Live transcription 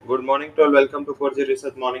Good morning to all. Welcome to 4G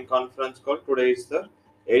Research Morning Conference Call. Today is the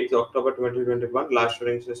 8th October 2021, last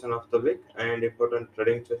trading session of the week and important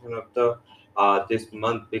trading session of the this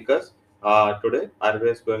month because today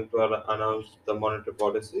RBI is going to announce the monetary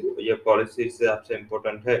policy. ये policy से आपसे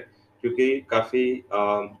important है क्योंकि काफी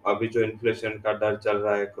अभी जो inflation का डर चल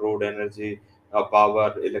रहा है, crude energy,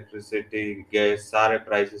 power, electricity, gas सारे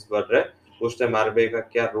प्राइसेस बढ़ रहे हैं। उस टाइम आरबीआई का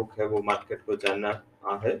क्या रुख है वो मार्केट को जानना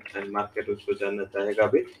है एंड मार्केट उसको जानना चाहेगा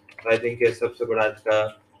भी। आई थिंक ये सबसे बड़ा आज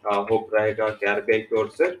का होप रहेगा कि आरबीआई की ओर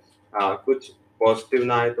से कुछ पॉजिटिव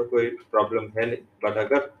ना आए तो कोई प्रॉब्लम है नहीं, बट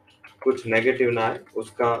अगर कुछ नेगेटिव ना आए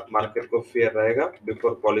उसका मार्केट को फियर रहेगा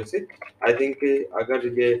बिफोर पॉलिसी। आई थिंक कि अगर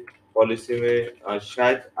ये पॉलिसी में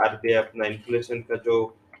शायद आरबीआई अपना इन्फ्लेशन का जो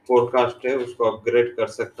फोरकास्ट है उसको अपग्रेड कर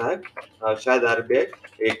सकता है। शायद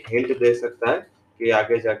आरबीआई एक हिंट दे सकता है कि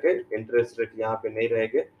आगे जाके इंटरेस्ट रेट यहाँ पे नहीं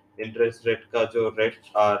रहेंगे। इंटरेस्ट रेट का जो रेट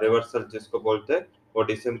रिवर्सल जिसको बोलते हैं वो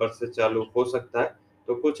दिसंबर से चालू हो सकता है।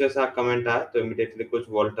 तो कुछ ऐसा कमेंट आया तो इमीडिएटली कुछ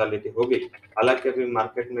वोलेटिलिटी होगी। हालांकि अभी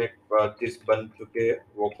मार्केट में एक चीज बन चुकी है,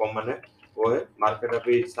 वो कॉमन है, वो है मार्केट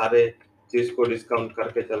अभी सारे चीज को डिस्काउंट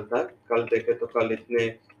करके चलता है। कल देखे तो कल इतने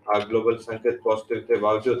ग्लोबल संकेत पॉजिटिव थे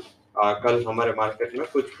बावजूद कल हमारे मार्केट में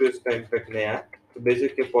कुछ भी उसका इम्पैक्ट नहीं आया। तो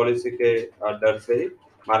बेसिक पॉलिसी के डर से ही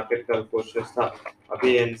मार्केट कल कॉशियस था।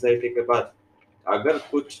 अभी एंजाइटी के बाद अगर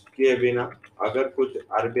कुछ किए बिना, अगर कुछ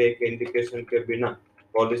आरबीआई के इंडिकेशन के बिना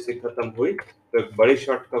पॉलिसी खत्म हुई तो एक बड़ी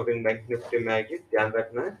शॉर्ट कवरिंग बैंक निफ्टी में आएगी, ध्यान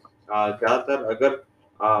रखना है। ज्यादातर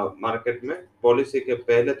अगर मार्केट में पॉलिसी के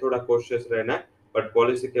पहले थोड़ा कॉशियस रहना है, बट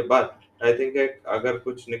पॉलिसी के बाद आई थिंक अगर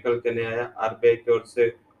कुछ निकल के नहीं आया आरबीआई की ओर से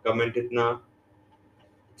कमेंट इतना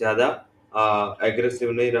ज्यादा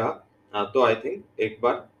एग्रेसिव नहीं रहा, तो आई थिंक एक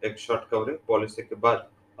बार एक शॉर्ट कवरिंग पॉलिसी के बाद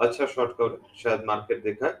अच्छा शॉर्ट कवरिंग शायद मार्केट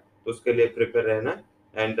देखा है, तो उसके लिए प्रिपेयर रहना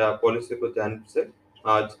है एंड पॉलिसी को ध्यान से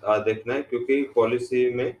आज देखना है क्योंकि पॉलिसी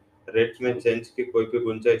में रेट में चेंज की कोई भी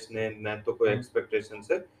गुंजाइश नहीं, न तो कोई एक्सपेक्टेशन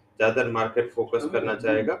है। ज्यादा मार्केट फोकस करना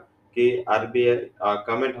चाहेगा कि आरबीआई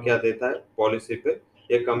कमेंट क्या देता है पॉलिसी पे।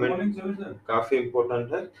 ये कमेंट काफी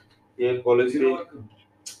इम्पोर्टेंट है। ये पॉलिसी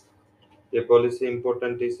ये पॉलिसी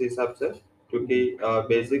इम्पोर्टेंट इस हिसाब से क्योंकि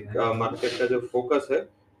बेसिक मार्केट का जो फोकस है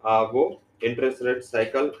वो interest rate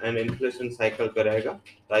cycle and inflation cycle पे रहेगा।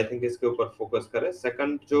 तो आई थिंक इसके ऊपर फोकस करें।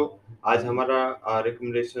 सेकंड जो आज हमारा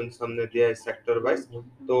रिकमेंडेशन हमने दिया है सेक्टर वाइज,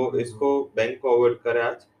 तो इसको बैंक को अवॉइड करें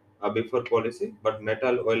आज before policy, but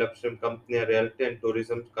metal, oil upstream कंपनियां, रियल्टी एंड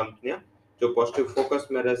टूरिज्म कंपनियां जो पॉजिटिव फोकस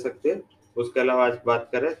में रह सकते हैं। उसके अलावा आज बात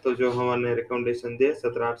करें तो जो हमने रिकमेंडेशन दिया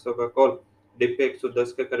 17,800 का कॉल, डिप पे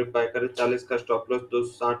 110 के करीब बाय करे, 40 का स्टॉप लॉस,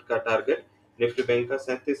 260 का टारगेट। निफ्टी बैंक का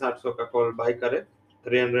 37,800 का कॉल बाय करे,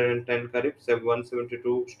 310 करीब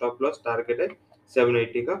 172 स्टॉप लॉस, टारगेट है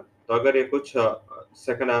 780 का। तो अगर ये कुछ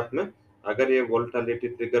सेकंड हाफ में अगर ये वोलेटिलिटी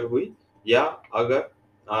ट्रिगर हुई या अगर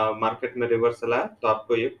मार्केट में रिवर्सल आया तो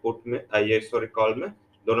आपको ये पुट में ये सॉरी कॉल में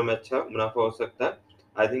दोनों में अच्छा मुनाफा हो सकता है।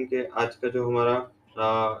 आई थिंक आज का जो हमारा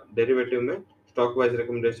डेरिवेटिव में स्टॉक वाइज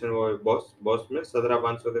रिकमेंडेशन वो बॉस बॉस में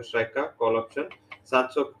 17,500 के स्ट्राइक का कॉल ऑप्शन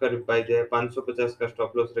 700 के करीब बाय दिया है, 550 का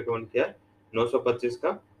स्टॉप लॉस रिकमेंड किया है, 925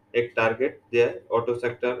 का एक टारगेट दिया है। Auto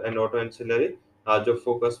sector and auto ancillary जो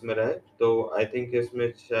फोकस में रहे, तो आई थिंक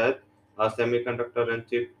इसमें शायद सेमीकंडक्टर एंड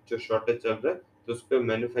चिप जो शॉर्टेज चल रहा है तो उस पर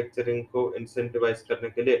मैन्युफैक्चरिंग को इंसेंटिवाइज करने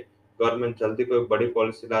के लिए गवर्नमेंट जल्दी कोई बड़ी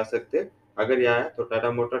पॉलिसी ला सकते हैं। अगर ये आया तो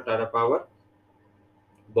Tata motor, Tata power,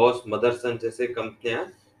 boss, Motherson जैसे कंपनियां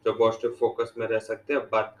हैं जो पॉजिटिव फोकस में रह सकते हैं। अब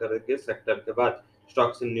बात करेंगे सेक्टर के बाद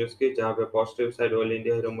स्टॉक्स इन न्यूज की, जहां पे positive side oil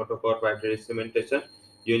India, hero MotoCorp, IT cementation,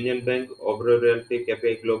 union bank, ओबरो realty,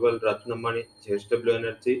 KPI global, Ratnamani, JSW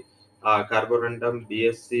energy, Carborundum,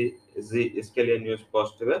 BSc, जी, इसके लिए न्यूज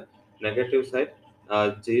पॉजिटिव है। Negative side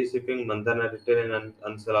G shipping, Mandana retail and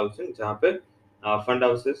Ansal housing, जहां पे फंड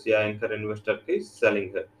हाउसेस या anchor investor की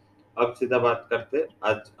सेलिंग है। अब सीधा बात करते हैं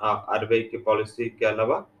आज आरबीआई की पॉलिसी के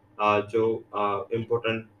अलावा जो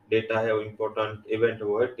इम्पोर्टेंट डेटा है, वो इम्पोर्टेंट इवेंट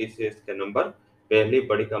वो है टीसीएस के नंबर। पहली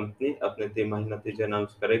बड़ी कंपनी अपने तिमाही नतीजे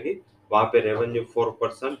अनाउंस करेगी। वहां पे revenue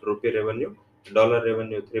 4%, rupee revenue, dollar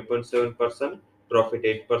revenue 3.7%, profit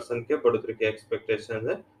 8% के बढ़ोतरी की एक्सपेक्टेशन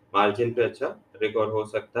है। मार्जिन पे अच्छा रिकवर हो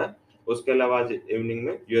सकता है। उसके अलावा आज इवनिंग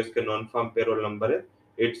में यूएस के नॉन फार्म पेरोल नंबर है।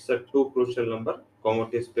 It's a to crucial number,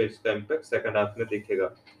 commodities पे इसका इम्पैक्ट सेकंड हाफ में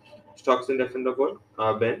दिखेगा। Stocks in defendable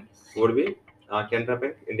Ben would be Canara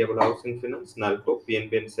Bank, India Bull Housing Finance, Nalco,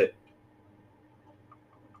 PNB and SET।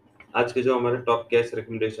 आज के जो हमारे टॉप कैश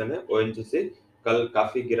रिकमेंडेशन है ओएनजीसी, कल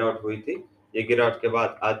काफी गिरावट हुई थी। ये गिरावट के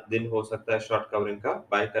बाद आज दिन हो सकता है शॉर्ट कवरिंग का,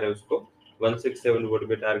 बाय करें उसको। 167 would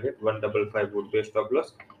be target, 155 would be stop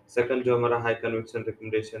loss. Second जो हमारा हाई कन्विक्शन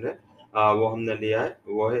रिकमेंडेशन है वो हमने लिया है,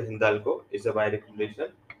 वो है Hindalco, is a bye recommendation.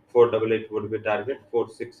 488 would be target,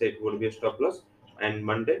 468 would be stop loss, and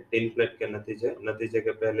Monday tin plate के नतीजे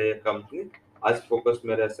के पहले ये कंपनी आज फोकस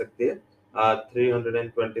में रह सकती है।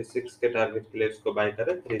 326 के टारगेट के लिए इसको बाय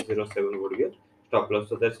करें, 307 would be stop loss.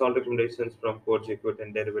 So that's all recommendations from Forge Equity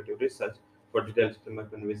and Derivative Research. For details, you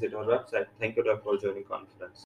can visit our website. Thank you for joining conference.